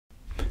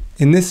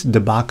In this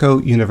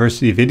DeBacco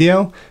University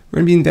video, we're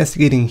going to be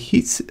investigating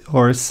heat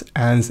source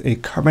as a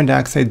carbon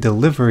dioxide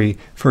delivery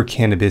for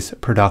cannabis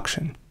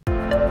production.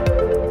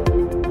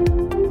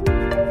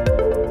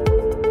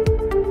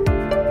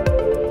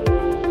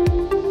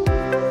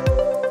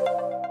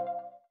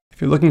 If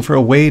you're looking for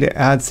a way to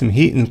add some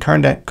heat and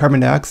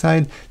carbon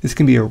dioxide, this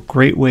can be a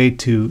great way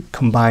to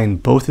combine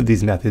both of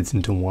these methods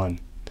into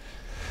one.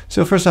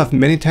 So first off,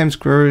 many times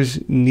growers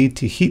need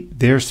to heat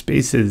their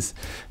spaces,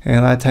 and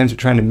a lot of times they're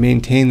trying to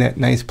maintain that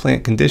nice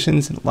plant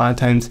conditions, and a lot of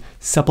times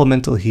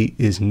supplemental heat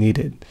is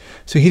needed.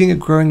 So heating a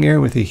growing area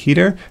with a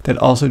heater that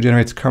also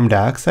generates carbon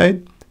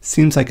dioxide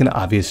seems like an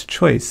obvious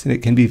choice, and it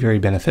can be very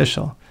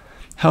beneficial.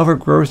 However,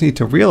 growers need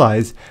to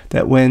realize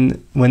that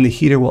when the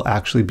heater will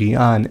actually be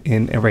on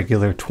in a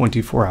regular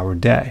 24-hour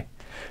day.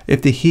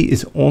 If the heat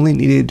is only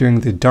needed during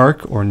the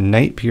dark or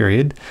night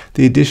period,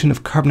 the addition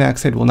of carbon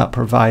dioxide will not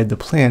provide the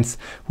plants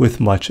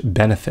with much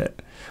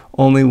benefit.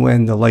 Only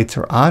when the lights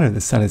are on or the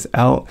sun is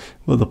out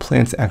will the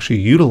plants actually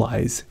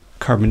utilize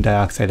carbon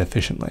dioxide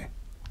efficiently.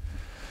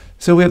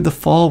 So we have the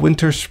fall,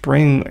 winter,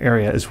 spring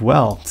area as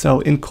well.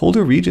 So in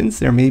colder regions,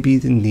 there may be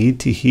the need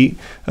to heat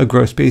a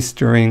grow space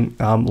during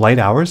light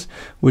hours,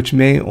 which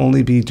may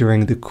only be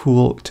during the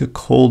cool to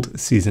cold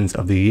seasons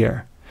of the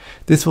year.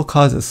 This will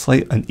cause a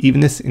slight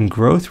unevenness in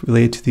growth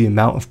related to the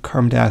amount of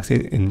carbon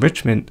dioxide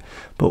enrichment,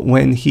 but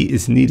when heat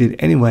is needed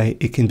anyway,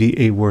 it can be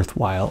a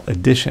worthwhile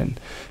addition.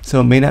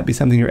 So it may not be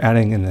something you're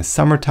adding in the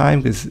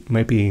summertime because it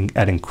might be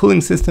adding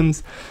cooling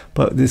systems,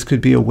 but this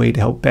could be a way to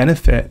help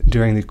benefit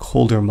during the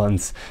colder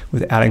months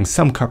with adding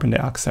some carbon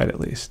dioxide at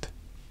least.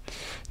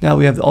 Now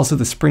we have also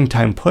the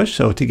springtime push,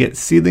 so to get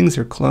seedlings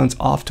or clones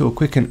off to a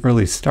quick and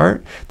early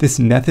start, this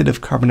method of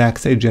carbon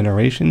dioxide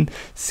generation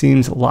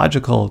seems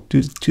logical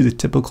due to the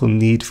typical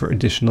need for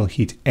additional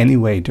heat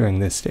anyway during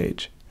this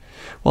stage.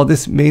 While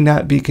this may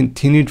not be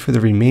continued for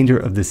the remainder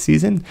of the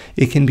season,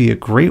 it can be a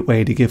great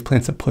way to give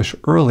plants a push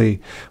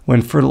early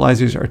when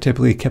fertilizers are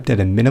typically kept at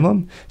a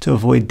minimum to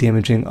avoid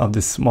damaging of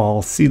the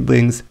small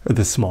seedlings or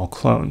the small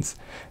clones.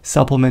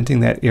 Supplementing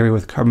that area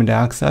with carbon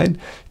dioxide,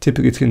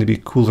 typically it's going to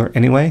be cooler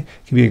anyway,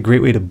 can be a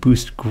great way to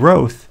boost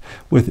growth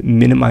with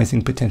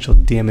minimizing potential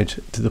damage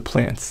to the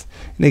plants.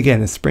 And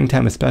again, in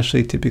springtime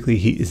especially, typically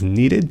heat is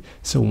needed,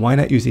 so why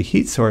not use a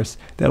heat source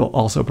that will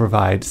also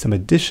provide some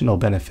additional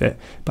benefit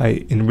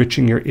by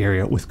enriching your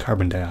area with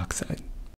carbon dioxide.